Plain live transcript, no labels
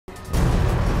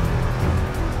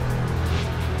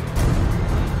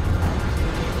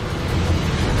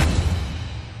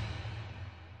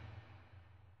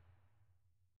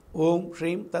ஓம்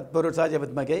ஸ்ரீம் தத்புருஷாய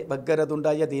வித்மகே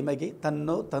வக்கரதுண்டாய தீமகி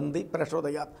தன்னோ தந்தி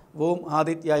பிரசோதயாத். ஓம்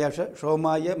ஆதித்யாயஷ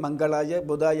சோமாய மங்களாய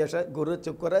புதாயஷ குரு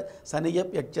சுக்கர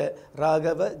சனியப் யட்ச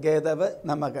ராகவ கேதவ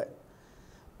நமக.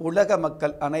 உலக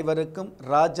மக்கள் அனைவருக்கும்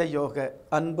ராஜயோக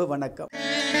அன்பு வணக்கம்.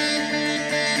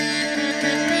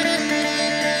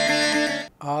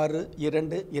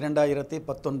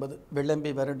 6/2/2019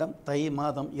 விளம்பி வருடம் தை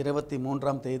மாதம்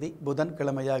 23ஆம் தேதி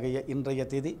புதன்கிழமையாகிய இன்றைய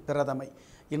திதி பிரதமை.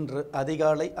 இன்று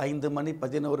அதிகாலை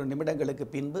 5:11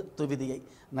 பின்பு துவிதியை.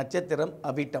 நட்சத்திரம்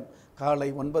அவிட்டம். காலை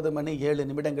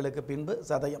 9:07 பின்பு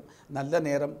சதயம். நல்ல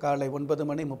நேரம் காலை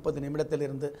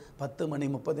 9:30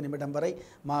 10:30 வரை,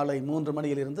 மாலை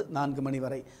 3 4 மணி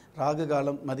வரை. ராகு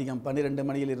காலம் மதியம்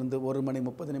 12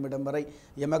 1:30 வரை.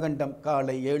 யமகண்டம்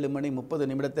காலை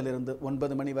 7:30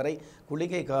 9 மணி வரை.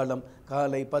 குளிகை காலம்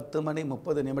காலை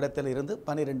 10:30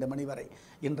 12 வரை.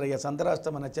 இன்றைய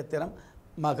சந்திராஷ்டம நட்சத்திரம்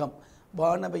மகம்.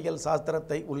 வானவியல்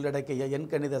சாஸ்திரத்தை உள்ளடக்கிய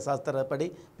எண்கணித சாஸ்திரப்படி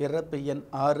பிறப்பு எண்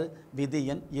 6, விதி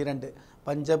எண் 2.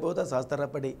 பஞ்சபூத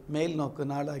சாஸ்திரப்படி மேல் நோக்கு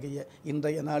நாளாகிய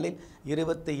இன்றைய நாளில்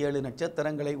 27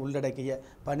 நட்சத்திரங்களை உள்ளடக்கிய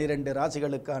 12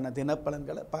 ராசிகளுக்கான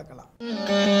தினப்பலன்களை பார்க்கலாம்.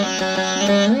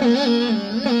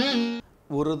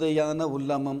 உறுதியான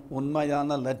உள்ளமும் உண்மையான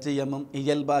லட்சியமும்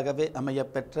இயல்பாகவே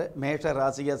அமையப்பெற்ற மேஷ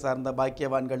ராசியை சார்ந்த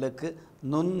பாக்கியவான்களுக்கு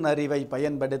நுண்ணறிவை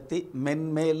பயன்படுத்தி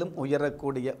மென்மேலும்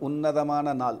உயரக்கூடிய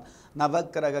உன்னதமான நாள்.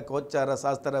 நவக்கிரக கோச்சார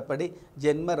சாஸ்திரப்படி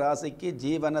ஜென்ம ராசிக்கு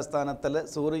ஜீவனஸ்தானத்தில்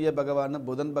சூரிய பகவானும்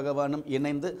புதன் பகவானும்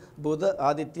இணைந்து புத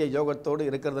ஆதித்ய யோகத்தோடு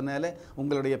இருக்கிறதுனால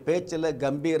உங்களுடைய பேச்சில்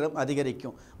கம்பீரம்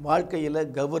அதிகரிக்கும். வாழ்க்கையில்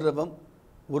கௌரவம்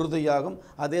உறுதியாகும்.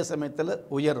 அதே சமயத்தில்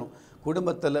உயரும்.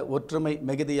 குடும்பத்தில் ஒற்றுமை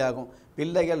மிகுதியாகும்.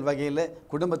 பிள்ளைகள் வகையில்,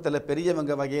 குடும்பத்தில்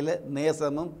பெரியவங்க வகையில்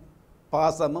நேசமும்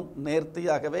பாசமும்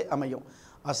நேர்த்தியாகவே அமையும்.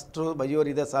 அஸ்ட்ரோ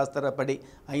பயோரித சாஸ்திரப்படி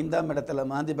 5ஆம் இடத்துல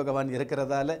மாந்தி பகவான்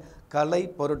இருக்கிறதால கலை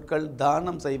பொருட்கள்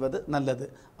தானம் செய்வது நல்லது.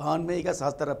 ஆன்மீக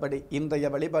சாஸ்திரப்படி இன்றைய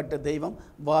வழிபாட்டு தெய்வம்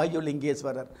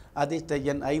வாயுலிங்கேஸ்வரர். அதிர்ஷ்ட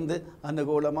எண் 5.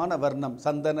 அனுகூலமான வர்ணம்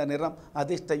சந்தன நிறம்.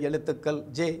 அதிர்ஷ்ட எழுத்துக்கள்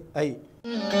JI.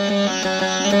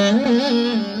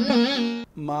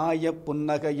 மாய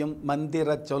புன்னகையும் மந்திர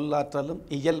சொல்லாற்றலும்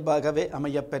இயல்பாகவே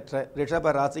அமையப்பெற்ற ரிஷப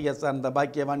ராசியை சார்ந்த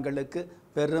பாக்கியவான்களுக்கு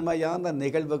பெருமையான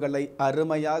நிகழ்வுகளை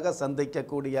அருமையாக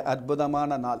சந்திக்கக்கூடிய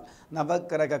அற்புதமான நாள்.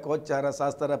 நவக்கிரக கோச்சார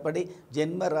சாஸ்திரப்படி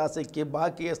ஜென்ம ராசிக்கு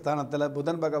பாக்கியஸ்தானத்தில்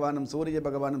புதன் பகவானும் சூரிய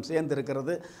பகவானும்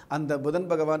சேர்ந்திருக்கிறது. அந்த புதன்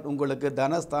பகவான் உங்களுக்கு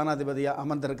தனஸ்தானாதிபதியாக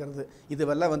அமர்ந்திருக்கிறது.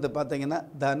 இதுவெல்லாம் பார்த்தீங்கன்னா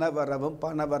தனவரவும்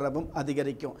பணவரவும்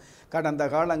அதிகரிக்கும். கடந்த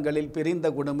காலங்களில் பிரிந்த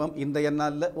குடும்பம் இன்றைய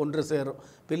நாளில் ஒன்று சேரும்.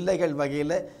 பிள்ளைகள்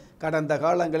வகையில் கடந்த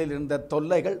காலங்களில் இருந்த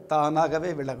தொல்லைகள்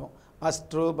தானாகவே விலகும்.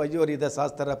 அஸ்ட்ரோ பயோரித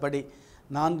சாஸ்திரப்படி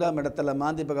 4ஆம் இடத்துல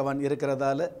மாந்தி பகவான்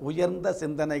இருக்கிறதால உயர்ந்த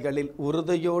சிந்தனைகளில்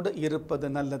உறுதியோடு இருப்பது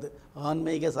நல்லது.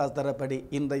 ஆன்மீக சாஸ்திரப்படி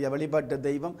இன்றைய வழிபாட்டு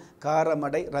தெய்வம்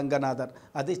காரமடை ரங்கநாதர்.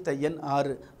 அதிர்ஷ்ட எண்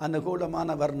 6. அனுகூலமான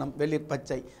வர்ணம்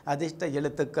வெளிர்பச்சை. அதிர்ஷ்ட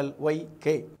எழுத்துக்கள் YK.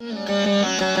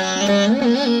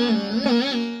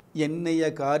 எண்ணிய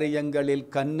காரியங்களில்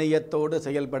கண்ணியத்தோடு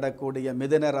செயல்படக்கூடிய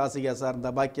மிதுன ராசியை சார்ந்த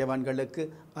பாக்கியவான்களுக்கு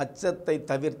அச்சத்தை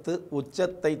தவிர்த்து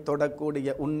உச்சத்தை தொடக்கூடிய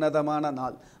உன்னதமான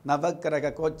நாள்.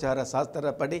 நவக்கிரக கோச்சார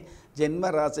சாஸ்திரப்படி ஜென்ம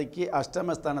ராசிக்கு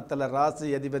அஷ்டமஸ்தானத்தில் ராசி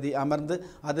அதிபதி அமர்ந்து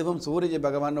அதுவும் சூரிய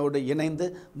பகவானோடு இணைந்து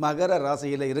மகர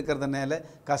ராசியில் இருக்கிறதுனால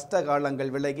கஷ்ட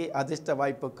காலங்கள் விலகி அதிர்ஷ்ட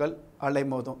வாய்ப்புகள்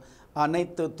அலைமோதும்.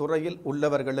 அனைத்து துறையில்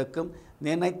உள்ளவர்களுக்கும்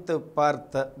நினைத்து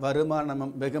பார்த்த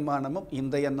வருமானமும் வெகுமானமும்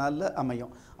இன்றைய நாளில்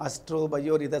அமையும். அஸ்ட்ரோ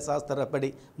பயோரித சாஸ்திரப்படி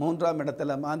 3ஆம்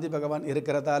இடத்துல மாந்தி பகவான்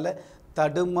இருக்கிறதால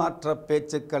தடுமாற்ற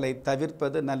பேச்சுக்களை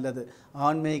தவிர்ப்பது நல்லது.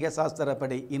 ஆன்மீக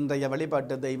சாஸ்திரப்படி இன்றைய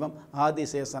வழிபாட்டு தெய்வம்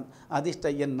ஆதிசேஷன். அதிர்ஷ்ட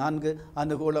எண் 4.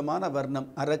 அனுகூலமான வர்ணம்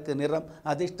அரக்கு நிறம்.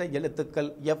 அதிர்ஷ்ட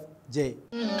எழுத்துக்கள் FJ.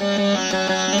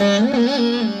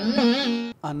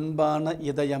 அன்பான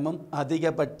இதயமும்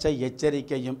அதிகபட்ச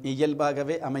எச்சரிக்கையும்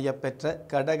இயல்பாகவே அமையப்பெற்ற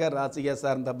கடக ராசியை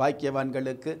சார்ந்த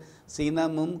பாக்கியவான்களுக்கு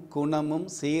சினமும் குணமும்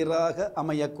சீராக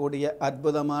அமையக்கூடிய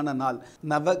அற்புதமான நாள்.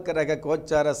 நவக்கிரக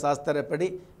கோச்சார சாஸ்திரப்படி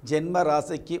ஜென்ம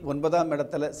ராசிக்கு 9ஆம்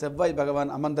இடத்துல செவ்வாய்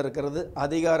பகவான் அமர்ந்திருக்கிறது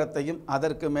அதிகாரத்தையும்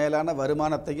அதற்கு மேலான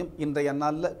வருமானத்தையும் இன்றைய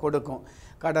நாளில் கொடுக்கும்.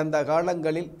 கடந்த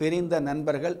காலங்களில் பிரிந்த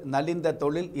நண்பர்கள் நலிந்த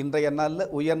தொழில் இன்றைய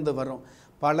நாளில் உயர்ந்து வரும்.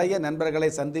 பழைய நண்பர்களை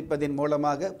சந்திப்பதின்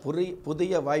மூலமாக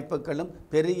புதிய வாய்ப்புகளும்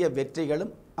பெரிய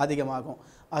வெற்றிகளும் அதிகமாகும்.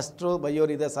 அஸ்ட்ரோ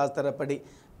பயோரித சாஸ்திரப்படி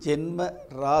ஜென்ம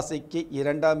ராசிக்கு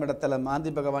 2ஆம் இடத்துல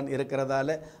மாந்தி பகவான்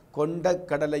இருக்கிறதால கொண்ட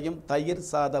கடலையும் தயிர்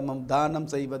சாதமும் தானம்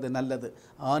செய்வது நல்லது.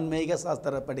 ஆன்மீக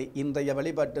சாஸ்திரப்படி இன்றைய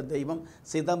வழிபாட்டு தெய்வம்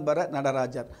சிதம்பர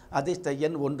நடராஜர். அதிர்ஷ்ட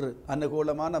எண் 1.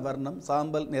 அனுகூலமான வர்ணம்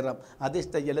சாம்பல் நிறம்.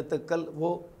 அதிர்ஷ்ட எழுத்துக்கள்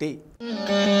OT.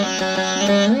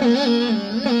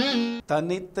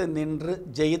 தனித்து நின்று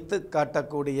ஜெயித்து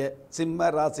காட்டக்கூடிய சிம்ம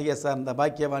ராசியை சார்ந்த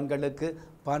பாக்கியவான்களுக்கு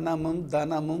பணமும்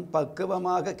தனமும்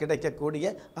பக்குவமாக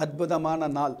கிடைக்கக்கூடிய அற்புதமான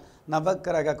நாள்.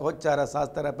 நவக்கிரக கோச்சார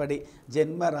சாஸ்திரப்படி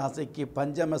ஜென்ம ராசிக்கு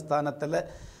பஞ்சமஸ்தானத்தில்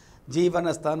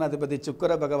ஜீவனஸ்தான அதிபதி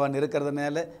சுக்கிர பகவான்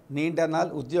இருக்கிறதுனால நீண்ட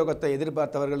நாள் உத்தியோகத்தை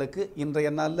எதிர்பார்த்தவர்களுக்கு இன்றைய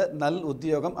நாளில் நல்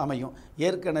உத்தியோகம் அமையும்.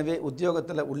 ஏற்கனவே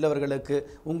உத்தியோகத்தில் உள்ளவர்களுக்கு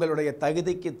உங்களுடைய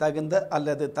தகுதிக்கு தகுந்த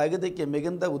அல்லது தகுதிக்கு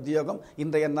மிகுந்த உத்தியோகம்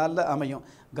இன்றைய நாளில் அமையும்.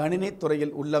 கணினி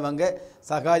துறையில் உள்ளவங்க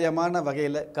சகாயமான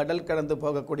வகையில் கடல் கடந்து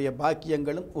போகக்கூடிய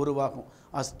பாக்கியங்களும் உருவாகும்.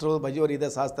 அஸ்ட்ரோ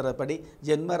பயோரித சாஸ்திரப்படி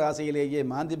ஜென்ம ராசியிலேயே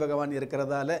மாந்தி பகவான்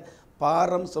இருக்கிறதால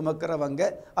பாரம் சுமக்கிறவங்க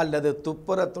அல்லது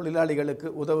துப்புர தொழிலாளிகளுக்கு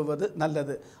உதவுவது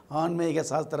நல்லது. ஆன்மீக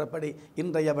சாஸ்திரப்படி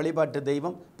இன்றைய வழிபாட்டு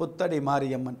தெய்வம் புத்தடி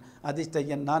மாரியம்மன். அதிர்ஷ்ட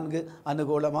எண் 4,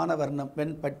 அனுகூலமான வர்ணம்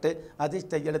வெண்பட்டு,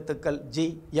 அதிர்ஷ்ட எழுத்துக்கள்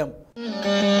GM.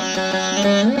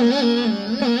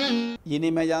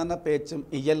 இனிமையான பேச்சும்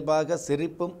இயல்பாக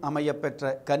சிரிப்பும்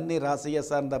அமையப்பெற்ற கன்னி ராசியை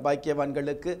சார்ந்த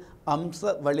பாக்கியவான்களுக்கு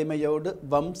அம்ச வலிமையோடு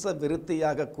வம்ச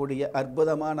விருத்தியாக கூடிய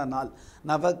அற்புதமான நாள்.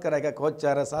 நவக்கிரக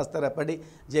கோச்சார சாஸ்திரப்படி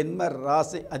ஜென்ம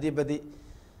ராசி அதிபதி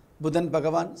புதன்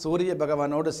பகவான் சூரிய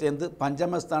பகவானோடு சேர்ந்து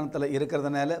பஞ்சமஸ்தானத்தில்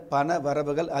இருக்கிறதுனால பண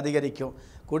வரவுகள் அதிகரிக்கும்.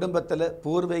 குடும்பத்தில்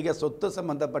பூர்வீக சொத்து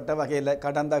சம்பந்தப்பட்ட வகையில்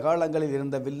கடந்த காலங்களில்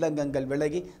இருந்த வில்லங்கங்கள்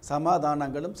விலகி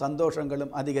சமாதானங்களும்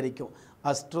சந்தோஷங்களும் அதிகரிக்கும்.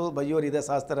 அஸ்ட்ரோ பயோரித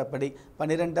சாஸ்திரப்படி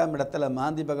 12ஆம் இடத்துல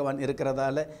மாந்தி பகவான்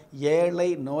இருக்கிறதால ஏழை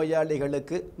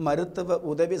நோயாளிகளுக்கு மருத்துவ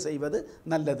உதவி செய்வது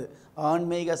நல்லது.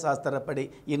 ஆன்மீக சாஸ்திரப்படி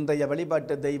இன்றைய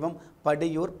வழிபாட்டு தெய்வம்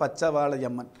படியூர்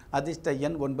பச்சவாளையம்மன். அதிர்ஷ்ட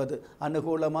எண் 9,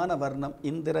 அனுகூலமான வர்ணம்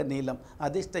இந்திர நீலம்,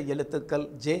 அதிர்ஷ்ட எழுத்துக்கள்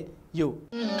JU.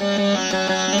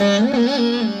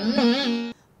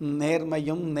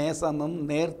 நேர்மையும் நேசமும்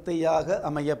நேர்த்தியாக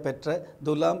அமையப்பெற்ற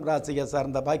துலாம் ராசியை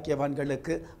சார்ந்த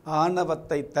பாக்கியவான்களுக்கு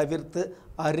ஆணவத்தை தவிர்த்து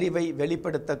அறிவை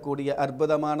வெளிப்படுத்தக்கூடிய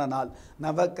அற்புதமான நாள்.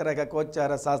 நவக்கிரக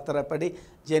கோச்சார சாஸ்திரப்படி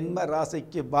ஜென்ம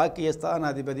ராசிக்கு பாக்கியஸ்தான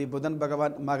அதிபதி புதன்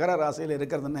பகவான் மகர ராசியில்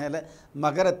இருக்கிறதுனால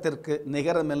மகரத்திற்கு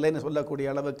நிகரமில்லைன்னு சொல்லக்கூடிய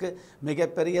அளவுக்கு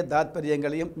மிகப்பெரிய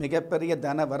தாத்பரியங்களையும் மிகப்பெரிய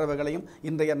தன வரவுகளையும்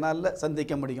இன்றைய நாளில்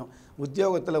சந்திக்க முடியும்.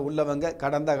 உத்தியோகத்தில் உள்ளவங்க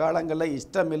கடந்த காலங்களில்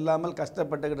இஷ்டம் இல்லாமல்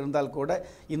கஷ்டப்பட்டுக்கிட்டு இருந்தால் கூட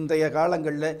இன்றைய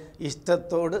காலங்களில்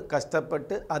இஷ்டத்தோடு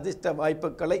கஷ்டப்பட்டு அதிர்ஷ்ட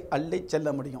வாய்ப்புகளை அள்ளி செல்ல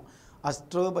முடியும்.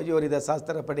 அஸ்ட்ரோபயோரித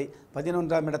சாஸ்திரப்படி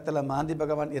 11ஆம் இடத்துல மாந்தி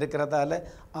பகவான் இருக்கிறதால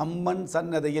அம்மன்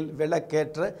சன்னதியில்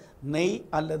விளக்கேற்ற நெய்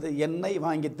அல்லது எண்ணெய்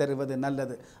வாங்கி தருவது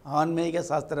நல்லது. ஆன்மீக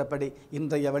சாஸ்திரப்படி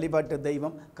இன்றைய வழிபாட்டு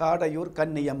தெய்வம் காடையூர்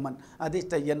கன்னியம்மன்.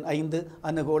 அதிர்ஷ்ட எண் 5,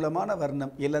 அனுகூலமான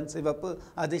வர்ணம் இளம் சிவப்பு,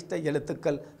 அதிர்ஷ்ட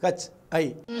எழுத்துக்கள் HI.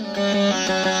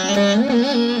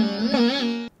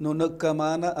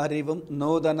 நுணுக்கமான அறிவும்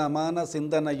நூதனமான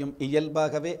சிந்தனையும்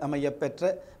இயல்பாகவே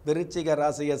அமையப்பெற்ற விருச்சிக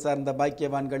ராசியை சார்ந்த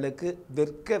பாக்கியவான்களுக்கு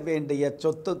விற்க வேண்டிய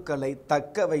சொத்துக்களை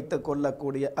தக்க வைத்து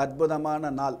கொள்ளக்கூடிய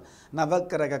அற்புதமான நாள்.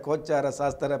 நவக்கிரக கோச்சார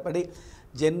சாஸ்திரப்படி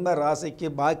ஜென்ம ராசிக்கு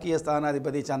பாக்கிய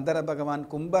ஸ்தானாதிபதி சந்திர பகவான்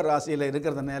கும்ப ராசியில்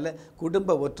இருக்கிறதுனால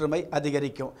குடும்ப ஒற்றுமை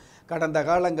அதிகரிக்கும். கடந்த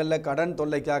காலங்களில் கடன்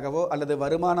தொல்லைக்காகவோ அல்லது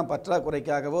வருமான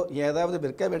பற்றாக்குறைக்காகவோ ஏதாவது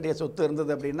விற்க வேண்டிய சொத்து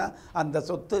இருந்தது அப்படின்னா அந்த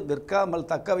சொத்து விற்காமல்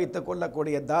தக்க வைத்து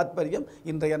கொள்ளக்கூடிய தாத்பரியம்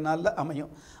இன்றைய நாளில்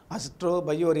அமையும். அஸ்ட்ரோ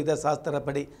பயோரித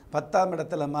சாஸ்திரப்படி 10ஆம்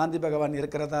இடத்துல மாந்தி பகவான்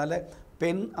இருக்கிறதால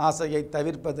பெண் ஆசையை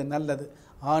தவிர்ப்பது நல்லது.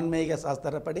 ஆன்மீக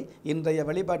சாஸ்திரப்படி இன்றைய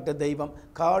வழிபாட்டு தெய்வம்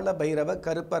கால பைரவ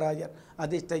கருப்பராயர்.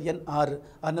 அதிர்ஷ்ட எண் 6,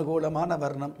 அனுகூலமான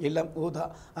வர்ணம் இளம் ஊதா,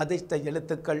 அதிர்ஷ்ட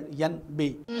எழுத்துக்கள் NB.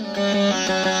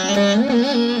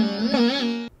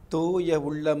 தூய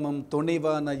உள்ளமும்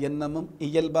துணிவான எண்ணமும்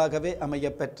இயல்பாகவே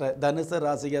அமையப்பெற்ற தனுசு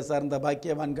ராசியை சார்ந்த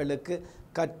பாக்கியவான்களுக்கு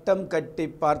கட்டம் கட்டி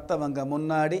பார்த்தவங்க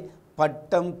முன்னாடி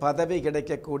பட்டம் பதவி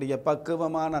கிடைக்கக்கூடிய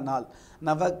பக்குவமான நாள்.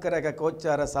 நவக்கிரக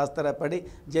கோச்சார சாஸ்திரப்படி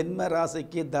ஜென்ம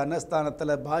ராசிக்கு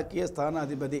தனஸ்தானத்தில் பாக்கிய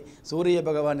ஸ்தானாதிபதி சூரிய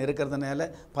பகவான் இருக்கிறதுனால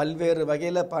பல்வேறு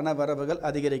வகையில் பண வரவுகள்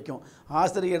அதிகரிக்கும்.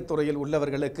 ஆசிரியர் துறையில்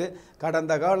உள்ளவர்களுக்கு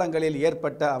கடந்த காலங்களில்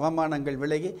ஏற்பட்ட அவமானங்கள்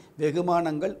விலகி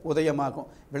வெகுமானங்கள் உதயமாகும்.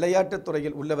 விளையாட்டுத்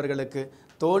துறையில் உள்ளவர்களுக்கு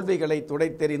தோல்விகளை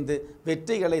துடைத்தெறிந்து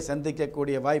வெற்றிகளை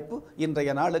சந்திக்கக்கூடிய வாய்ப்பு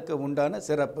இன்றைய நாளுக்கு உண்டான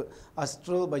சிறப்பு.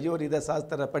 அஸ்ட்ரோ பயோரித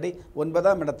சாஸ்திரப்படி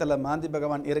 9ஆம் இடத்துல மாந்தி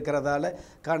பகவான் இருக்கிறதால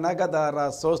கனகதாரா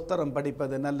சோஸ்திரம்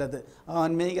படிப்பது நல்லது.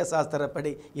 ஆன்மீக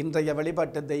சாஸ்திரப்படி இன்றைய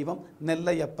வழிபாட்டு தெய்வம்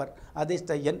நெல்லையப்பர்.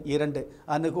 அதிர்ஷ்ட எண் 2,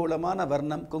 அனுகூலமான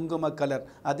வர்ணம் குங்கும கலர்,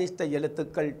 அதிர்ஷ்ட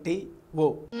எழுத்துக்கள் TO.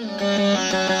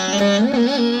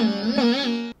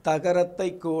 தகரத்தை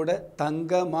கூட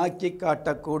தங்கமாக்கி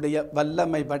காட்டக்கூடிய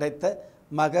வல்லமை படைத்த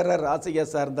மகர ராசியை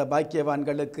சார்ந்த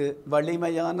பாக்கியவான்களுக்கு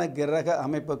வலிமையான கிரக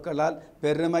அமைப்புகளால்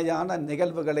பெருமையான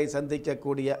நிகழ்வுகளை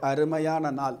சந்திக்கக்கூடிய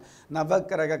அருமையான நாள்.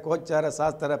 நவக்கிரக கோச்சார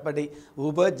சாஸ்திரப்படி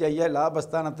உபஜய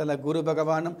லாபஸ்தானத்தில் குரு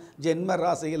பகவானும் ஜென்ம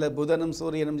ராசியில் புதனும்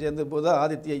சூரியனும் சேர்ந்து புத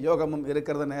ஆதித்ய யோகமும்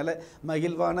இருக்கிறதுனால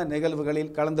மகிழ்வான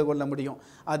நிகழ்வுகளில் கலந்து கொள்ள முடியும்.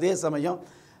 அதே சமயம்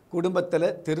குடும்பத்தில்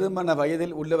திருமண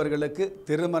வயதில் உள்ளவர்களுக்கு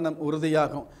திருமணம்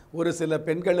உறுதியாகும். ஒரு சில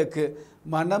பெண்களுக்கு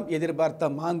மனம் எதிர்பார்த்த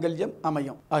மாங்கல்யம்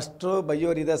அமையும். அஸ்ட்ரோ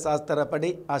பயோரித சாஸ்திரப்படி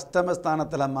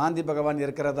அஷ்டமஸ்தானத்தில் மாந்தி பகவான்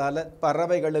இருக்கிறதால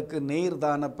பறவைகளுக்கு நீர்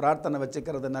தான பிரார்த்தனை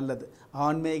வச்சுக்கிறது நல்லது.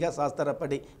 ஆன்மீக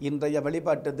சாஸ்திரப்படி இன்றைய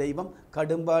வழிபாட்டு தெய்வம்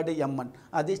கடும்பாடி அம்மன்.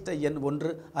 அதிர்ஷ்ட எண்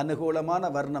 1,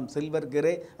 அனுகூலமான வர்ணம் சில்வர்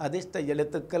கிரே, அதிர்ஷ்ட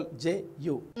எழுத்துக்கள்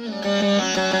JU.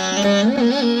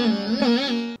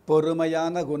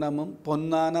 பொறுமையான குணமும்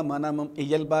பொன்னான மனமும்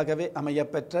இயல்பாகவே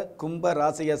அமையப்பெற்ற கும்ப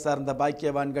ராசியை சார்ந்த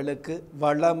பாக்கியவான்களுக்கு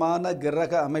வளமான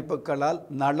கிரக அமைப்புகளால்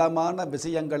நலமான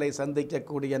விஷயங்களை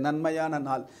சந்திக்கக்கூடிய நன்மையான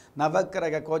நாள்.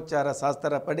 நவக்கிரக கோச்சார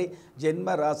சாஸ்திரப்படி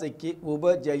ஜென்ம ராசிக்கு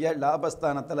உபஜய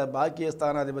லாபஸ்தானத்தில்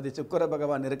பாக்கியஸ்தானாதிபதி சுக்கிர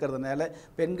பகவான் இருக்கிறதுனால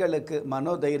பெண்களுக்கு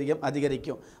மனோதைரியம்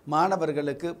அதிகரிக்கும்.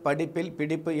 மாணவர்களுக்கு படிப்பில்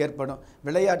பிடிப்பு ஏற்படும்.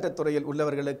 விளையாட்டுத் துறையில்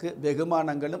உள்ளவர்களுக்கு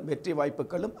வெகுமானங்களும் வெற்றி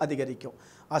வாய்ப்புகளும் அதிகரிக்கும்.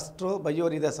 அஸ்ட்ரோ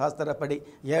பயோரித சாஸ்திரப்படி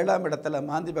 7ஆம் இடத்துல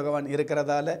மாந்தி பகவான்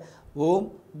இருக்கிறதால ஓம்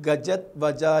கஜத்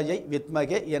வஜாயை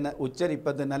வித்மகே என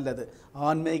உச்சரிப்பது நல்லது.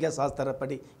 ஆன்மீக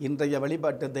சாஸ்திரப்படி இன்றைய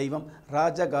வழிபாட்டு தெய்வம்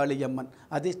ராஜகாளியம்மன்.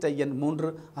 அதிர்ஷ்ட எண்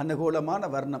 3, அனுகூலமான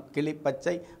வர்ணம்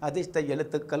கிளிப்பச்சை, அதிர்ஷ்ட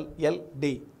எழுத்துக்கள் LD.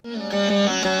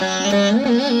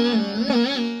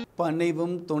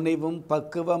 பணிவும் துணிவும்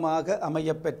பக்குவமாக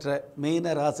அமையப்பெற்ற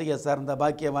மீன ராசியை சார்ந்த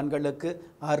பாக்கியவான்களுக்கு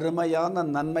அருமையான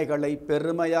நன்மைகளை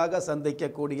பெருமையாக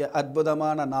சந்திக்கக்கூடிய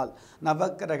அற்புதமான நாள்.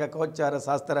 நவக்கிரக கோச்சார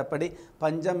சாஸ்திரப்படி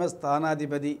பஞ்சம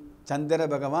ஸ்தானாதிபதி சந்திர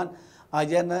பகவான்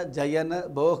அயன ஜயன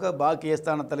போக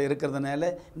பாக்கியஸ்தானத்தில் இருக்கிறதுனால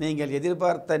நீங்கள்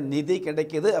எதிர்பார்த்த நிதி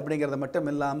கிடைக்கிது அப்படிங்கிறது மட்டும்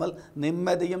இல்லாமல்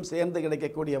நிம்மதியும் சேர்ந்து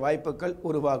கிடைக்கக்கூடிய வாய்ப்புகள்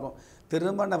உருவாகும்.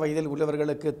 திருமண வயதில்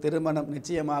உள்ளவர்களுக்கு திருமணம்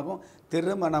நிச்சயமாகும்.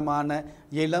 திருமணமான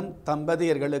இளம்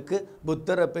தம்பதியர்களுக்கு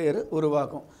புத்திர பேர்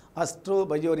உருவாகும். அஸ்ட்ரோ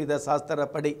பயோரித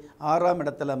சாஸ்திரப்படி 6ஆம்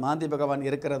இடத்துல மாந்தி பகவான்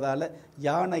இருக்கிறதால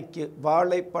யானைக்கு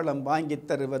வாழைப்பழம் வாங்கி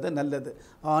தருவது நல்லது.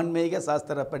 ஆன்மீக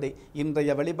சாஸ்திரப்படி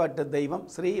இன்றைய வழிபாட்டு தெய்வம்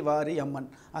ஸ்ரீவாரி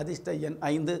அம்மன். அதிர்ஷ்ட எண்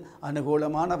 5,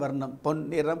 அனுகூலமான வர்ணம் பொன்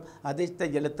நிறம்,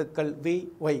 அதிர்ஷ்ட எழுத்துக்கள்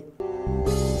VY.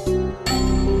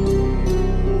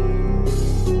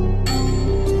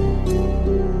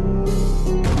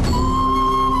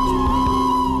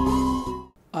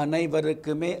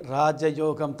 அனைவருக்குமே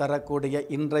ராஜயோகம் தரக்கூடிய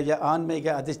இன்றைய ஆன்மீக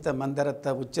அதிர்ஷ்ட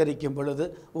மந்திரத்தை உச்சரிக்கும் பொழுது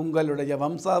உங்களுடைய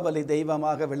வம்சாவளி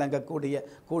தெய்வமாக விளங்கக்கூடிய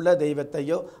குல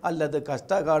தெய்வத்தையோ அல்லது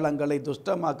கஷ்டகாலங்களை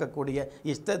துஷ்டமாக்கக்கூடிய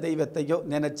இஷ்ட தெய்வத்தையோ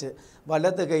நினைச்சு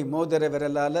வலதுகை மோதிர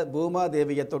விரலால்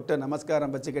பூமாதேவியை தொட்டு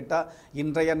நமஸ்காரம் வச்சுக்கிட்டா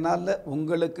இன்றைய நாளில்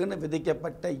உங்களுக்குன்னு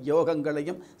விதிக்கப்பட்ட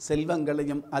யோகங்களையும்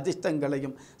செல்வங்களையும்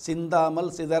அதிர்ஷ்டங்களையும்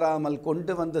சிந்தாமல் சிதறாமல்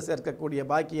கொண்டு வந்து சேர்க்கக்கூடிய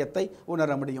பாக்கியத்தை உணர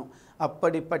முடியும்.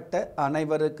 அப்படிப்பட்ட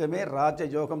அனைவருக்குமே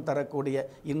ராஜயோகம் தரக்கூடிய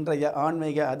இன்றைய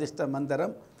ஆன்மீக அதிர்ஷ்ட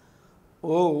மந்திரம்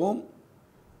ஓம்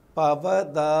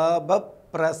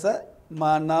பவதாபப்ரச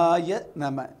மனாய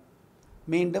நம.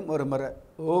 மீண்டும் ஒரு முறை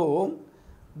ஓம்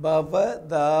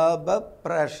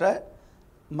பவதாபப்ரஷ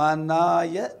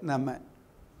மனாய நம.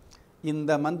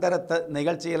 இந்த மந்திரத்தை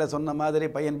நிகழ்ச்சியில் சொன்ன மாதிரி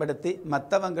பயன்படுத்தி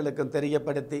மற்றவங்களுக்கும்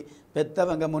தெரியப்படுத்தி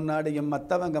பெற்றவங்க முன்னாடியும்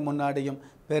மற்றவங்க முன்னாடியும்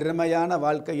பெருமையான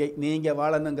வாழ்க்கையை நீங்கள்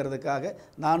வாழணுங்கிறதுக்காக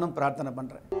நானும் பிரார்த்தனை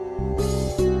பண்ணுறேன்.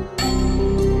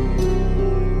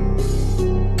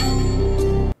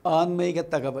 ஆன்மீக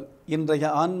தகவல். இன்றைய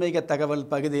ஆன்மீக தகவல்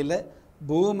பகுதியில்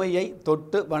பூமியை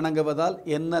தொட்டு வணங்குவதால்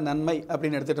என்ன நன்மை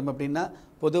அப்படின்னு எடுத்துட்டோம் அப்படின்னா,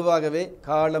 பொதுவாகவே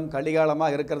காலம்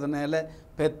கலிகாலமாக இருக்கிறதுனால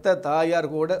பெத்த தாயார்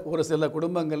கூட ஒரு சில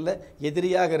குடும்பங்களில்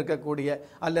எதிரியாக இருக்கக்கூடிய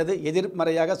அல்லது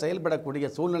எதிர்மறையாக செயல்படக்கூடிய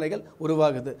சூழ்நிலைகள்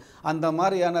உருவாகுது. அந்த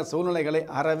மாதிரியான சூழ்நிலைகளை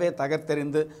அறவே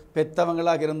தகர்த்தெறிந்து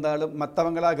பெற்றவங்களாக இருந்தாலும்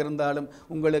மற்றவங்களாக இருந்தாலும்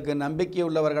உங்களுக்கு நம்பிக்கை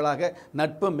உள்ளவர்களாக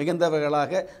நட்பு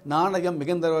மிகுந்தவர்களாக நாணயம்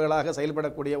மிகுந்தவர்களாக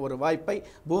செயல்படக்கூடிய ஒரு வாய்ப்பை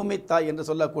பூமி தாய் என்று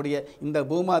சொல்லக்கூடிய இந்த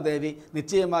பூமாதேவி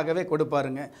நிச்சயமாகவே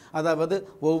கொடுப்பாருங்க. அதாவது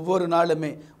ஒவ்வொரு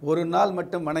நாளுமே ஒரு நாள்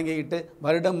மட்டும் வணங்கிக்கிட்டு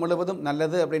வருடம் முழுவதும்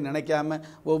நல்லது அப்படின்னு நினைக்காம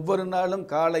ஒவ்வொரு நாளும்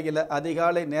காலையில்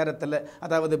அதிகாலை நேரத்தில்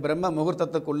அதாவது பிரம்ம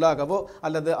முகூர்த்தத்துக்குள்ளாகவோ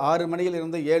அல்லது 6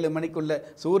 மணியிலிருந்து 7 மணிக்குள்ள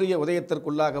சூரிய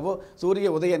உதயத்திற்குள்ளாகவோ சூரிய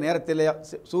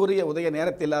உதய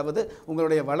நேரத்திலாவது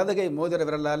உங்களுடைய வலதுகை மோதிர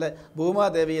விரலால்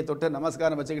பூமாதேவியை தொட்டு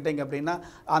நமஸ்காரம் வச்சுக்கிட்டீங்க அப்படின்னா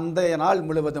அந்த நாள்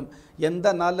முழுவதும் எந்த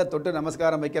நாளில் தொட்டு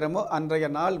நமஸ்காரம் வைக்கிறோமோ அன்றைய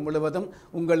நாள் முழுவதும்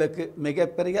உங்களுக்கு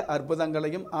மிகப்பெரிய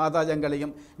அற்புதங்களையும்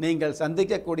ஆதாயங்களையும் நீங்கள்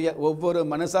சந்திக்கக்கூடிய ஒவ்வொரு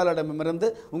மனுஷாலிடமிருந்து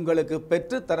உங்களுக்கு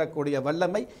பெற்று தரக்கூடிய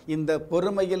வல்லமை இந்த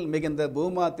பொறுமையில் மிகுந்த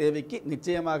பூமாதேவிக்கு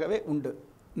நிச்சயமாகவே உண்டு.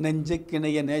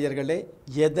 நெஞ்சுக்கிணைய நேயர்களே,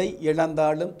 எதை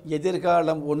இழந்தாலும்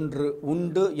எதிர்காலம் ஒன்று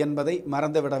உண்டு என்பதை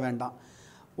மறந்துவிட வேண்டாம்.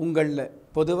 உங்களில்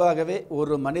பொதுவாகவே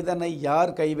ஒரு மனிதனை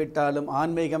யார் கைவிட்டாலும்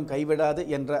ஆன்மீகம் கைவிடாது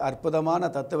என்ற அற்புதமான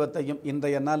தத்துவத்தையும்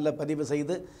இன்றைய நாளில் பதிவு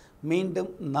செய்து மீண்டும்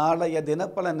நாளைய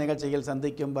தினப்பலன் நிகழ்ச்சியில்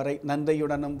சந்திக்கும் வரை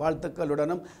நன்றியுடனும்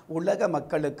வாழ்த்துக்களுடனும் உலக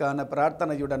மக்களுக்கான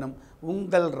பிரார்த்தனையுடனும்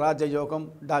உங்கள் ராஜயோகம்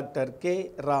டாக்டர் கே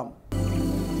ராம்.